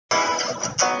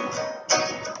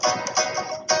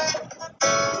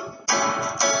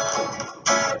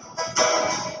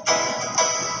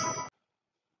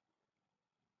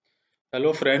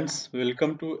Hello friends,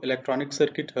 welcome to Electronic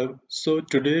Circuit Hub. So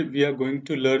today we are going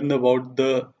to learn about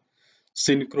the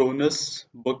synchronous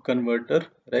buck converter,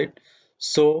 right?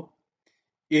 So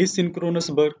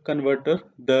asynchronous buck converter,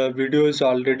 the video is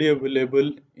already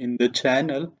available in the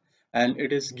channel and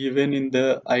it is given in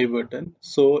the I button.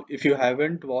 So if you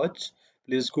haven't watched,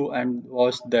 please go and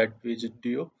watch that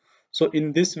video. So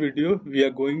in this video, we are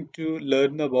going to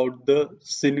learn about the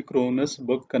synchronous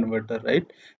buck converter,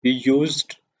 right? We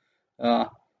used uh,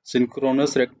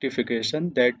 synchronous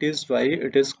rectification, that is why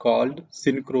it is called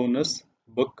synchronous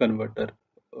buck converter.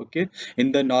 Okay,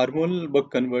 in the normal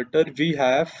buck converter we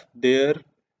have there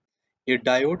a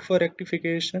diode for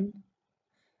rectification.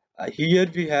 Here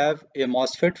we have a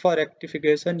MOSFET for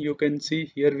rectification. You can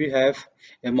see here we have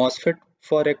a MOSFET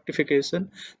for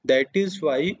rectification. That is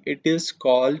why it is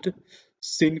called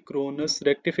synchronous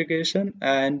rectification,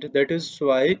 and that is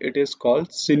why it is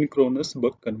called synchronous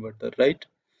buck converter, right?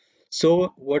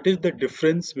 So what is the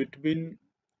difference between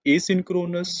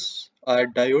asynchronous or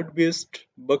diode based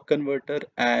buck converter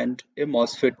and a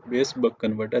MOSFET based buck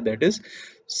converter, that is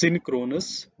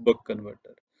synchronous buck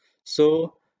converter?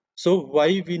 So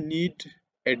why we need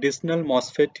additional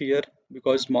MOSFET here?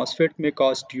 Because MOSFET may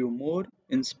cost you more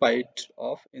instead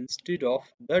of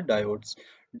the diodes.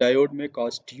 Diode may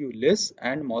cost you less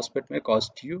and MOSFET may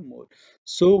cost you more.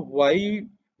 So why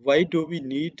do we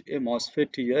need a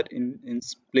MOSFET here in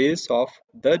place of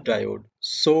the diode?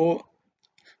 So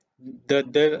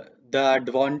the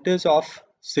advantage of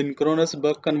synchronous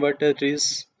buck converter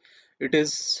is it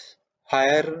is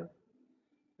higher,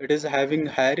 it is having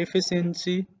higher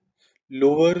efficiency,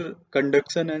 lower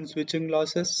conduction and switching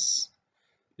losses,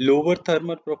 lower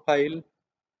thermal profile,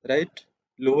 right?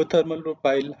 Lower thermal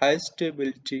profile, high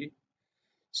stability.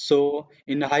 So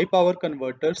in high power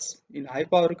converters,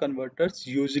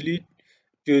 usually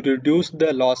to reduce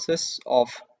the losses of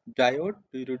the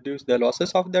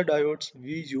diodes,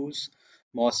 we use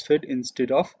MOSFET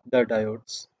instead of the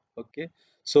diodes. Okay,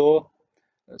 so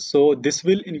this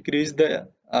will increase the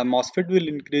MOSFET will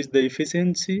increase the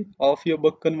efficiency of your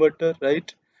buck converter,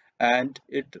 right? And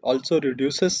it also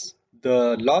reduces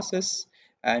the losses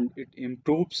and it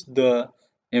improves the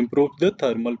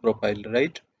thermal profile,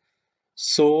 right?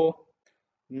 So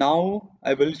now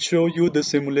I will show you the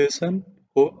simulation,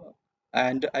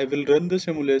 and I will run the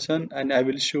simulation and I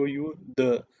will show you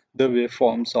the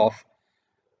waveforms of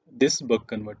this buck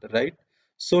converter, right?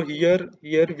 So here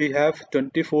we have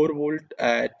 24 volt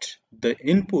at the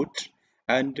input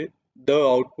and the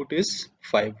output is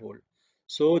 5 volt.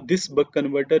 So this buck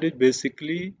converter is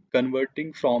basically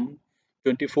converting from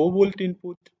 24 volt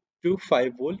input to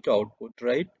 5 volt output,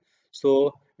 right?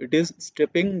 So it is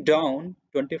stepping down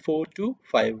 24 to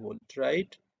 5 volt,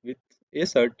 right, with a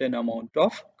certain amount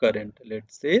of current.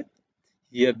 Let's say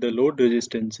here the load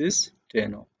resistance is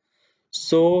 10 ohm.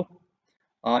 So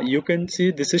you can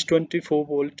see this is 24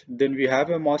 volt, then we have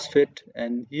a MOSFET,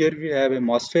 and here we have a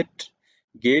MOSFET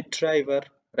gate driver,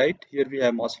 right? Here we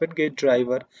have MOSFET gate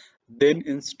driver. Then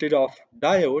instead of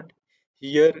diode,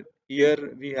 here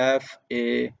we have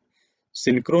a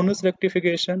synchronous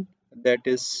rectification. That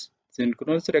is,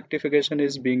 synchronous rectification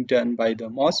is being done by the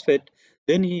MOSFET.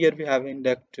 Then here we have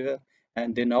inductor,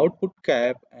 and then output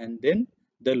cap, and then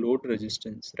the load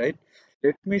resistance, right?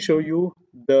 Let me show you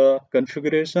the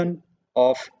configuration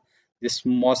of this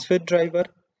Mosfet driver.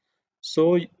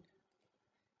 So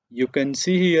you can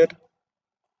see here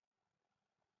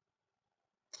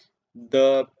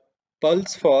the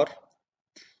pulse for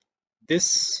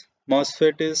this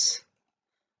MOSFET is,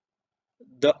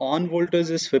 the on voltage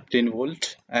is 15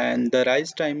 volt and the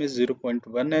rise time is 0.1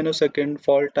 nanosecond,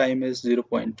 fall time is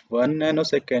 0.1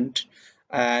 nanosecond,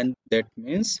 and that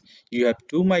means you have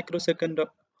 2 microsecond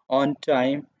on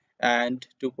time and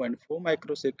 2.4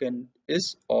 microsecond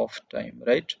is off time,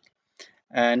 right?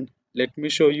 And let me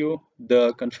show you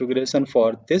the configuration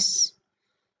for this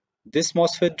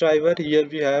MOSFET driver. Here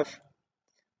we have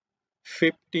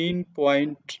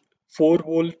 15.4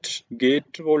 volt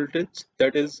gate voltage,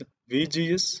 that is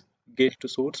VGS, gate to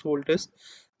source voltage.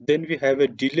 Then we have a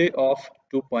delay of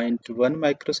 2.1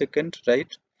 microsecond,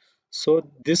 right? So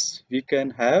this we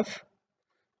can have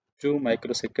 2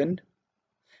 microsecond,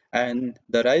 and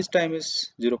the rise time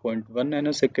is 0.1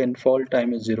 nanosecond, fall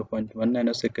time is 0.1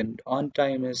 nanosecond, on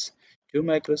time is 2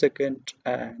 microsecond,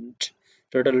 and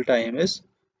total time is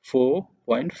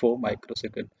 4.4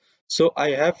 microsecond. So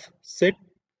I have set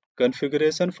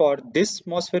configuration for this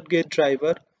MOSFET gate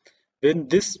driver. When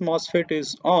this MOSFET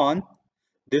is on,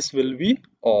 this will be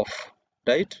off.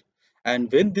 right?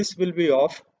 And when this will be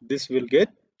off, this will get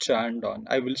turned on.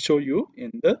 I will show you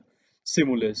in the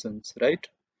simulations, right?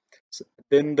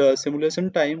 Then the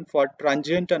simulation time for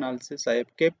transient analysis, I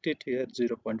have kept it here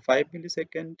 0.5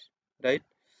 millisecond, right?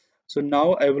 So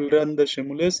now I will run the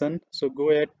simulation. So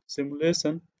go ahead,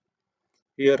 simulation,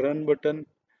 here run button.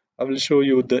 I will show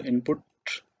you the input.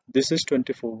 This is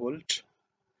 24 volt,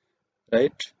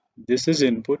 right? This is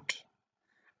input,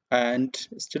 and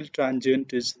still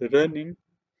transient is running.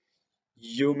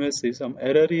 You may see some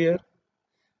error here.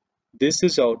 This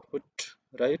is output,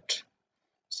 right?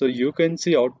 So you can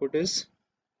see output is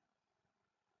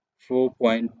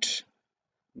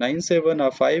 4.97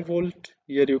 or 5 volt.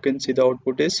 Here you can see the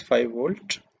output is 5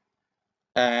 volt.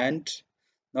 And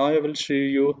now I will show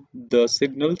you the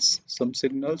signals, some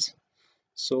signals.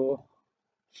 So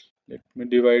let me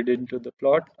divide into the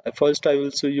plot. First I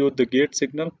will show you the gate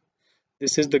signal.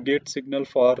 This is the gate signal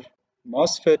for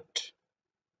MOSFET,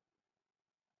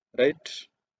 right?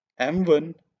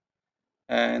 M1,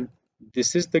 and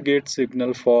this is the gate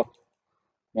signal for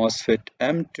MOSFET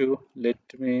M2. Let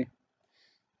me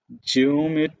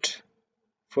zoom it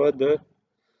further.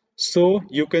 So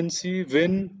you can see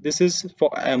when this is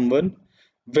for M1,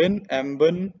 when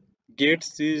M1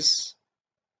 gates is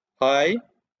high,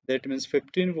 that means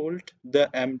 15 volt, the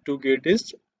M2 gate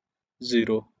is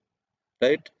 0,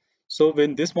 right? So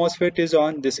when this MOSFET is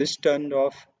on, this is turned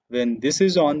off. When this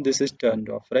is on, this is turned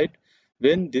off, right?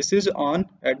 When this is on,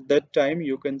 at that time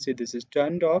you can see this is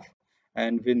turned off,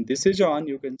 and when this is on,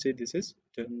 you can see this is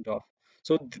turned off.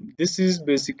 So this is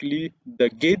basically the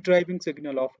gate driving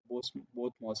signal of both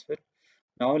MOSFET.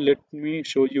 Now let me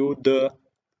show you the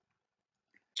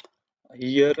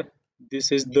here.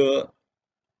 This is the,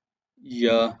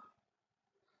 yeah,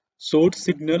 source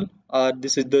signal, or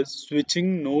this is the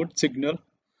switching node signal.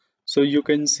 So you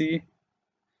can see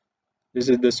this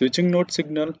is the switching node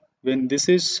signal. When this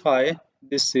is high,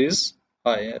 this is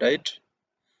high, right?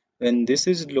 When this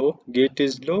is low, gate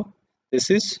is low, this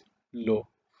is low.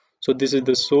 So this is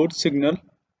the source signal.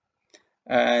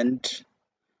 And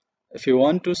if you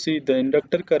want to see the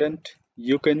inductor current,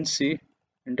 you can see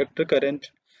inductor current.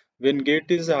 When gate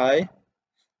is high,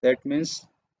 that means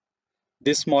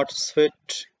this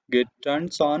MOSFET get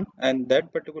turns on, and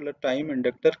that particular time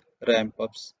inductor ramp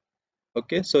ups.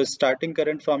 Okay, so starting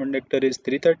current from inductor is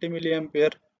 330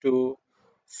 milliampere to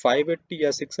 580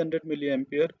 or 600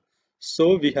 milliampere.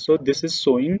 So this is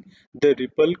showing the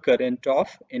ripple current of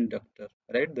inductor,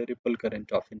 right? The ripple current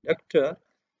of inductor.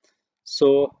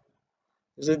 So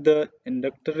this is the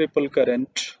inductor ripple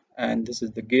current, and this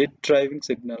is the gate driving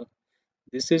signal.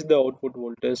 This is the output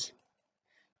voltage.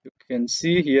 You can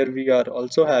see here we are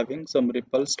also having some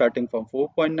ripple starting from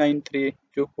 4.93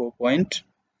 to 4.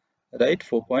 Right,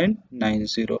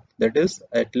 4.90, that is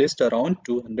at least around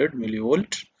 200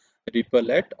 millivolt ripple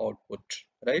at output,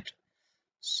 right?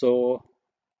 So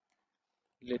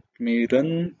let me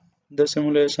run the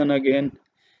simulation again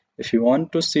if you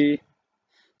want to see.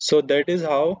 So that is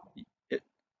how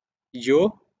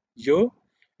your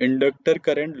inductor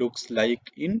current looks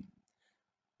like in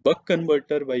buck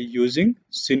converter by using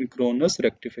synchronous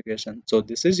rectification. So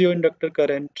this is your inductor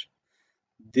current,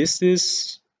 this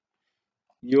is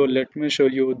your, let me show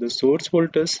you the source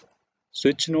voltage,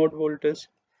 switch node voltage.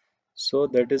 So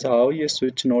that is how a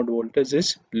switch node voltage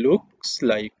is looks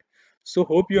like. So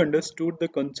hope you understood the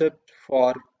concept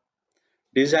for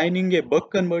designing a buck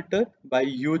converter by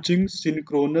using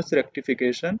synchronous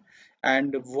rectification,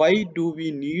 and why do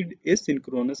we need a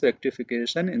synchronous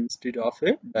rectification instead of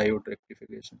a diode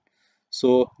rectification.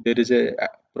 So there is a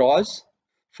pros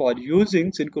for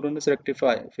using synchronous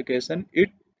rectification. It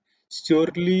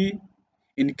surely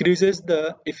increases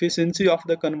the efficiency of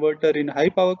the converter in high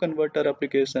power converter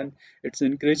application. It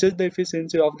increases the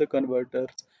efficiency of the converters,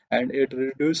 and it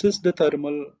reduces the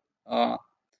uh,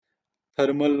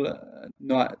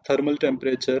 thermal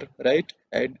temperature, right?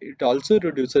 And it also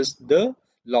reduces the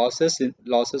losses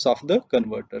of the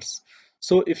converters.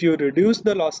 So if you reduce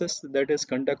the losses, that is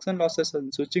conduction losses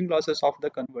and switching losses of the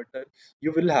converter,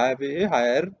 you will have a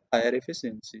higher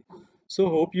efficiency. So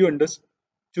hope you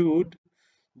understood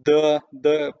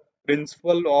the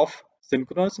principle of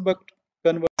synchronous buck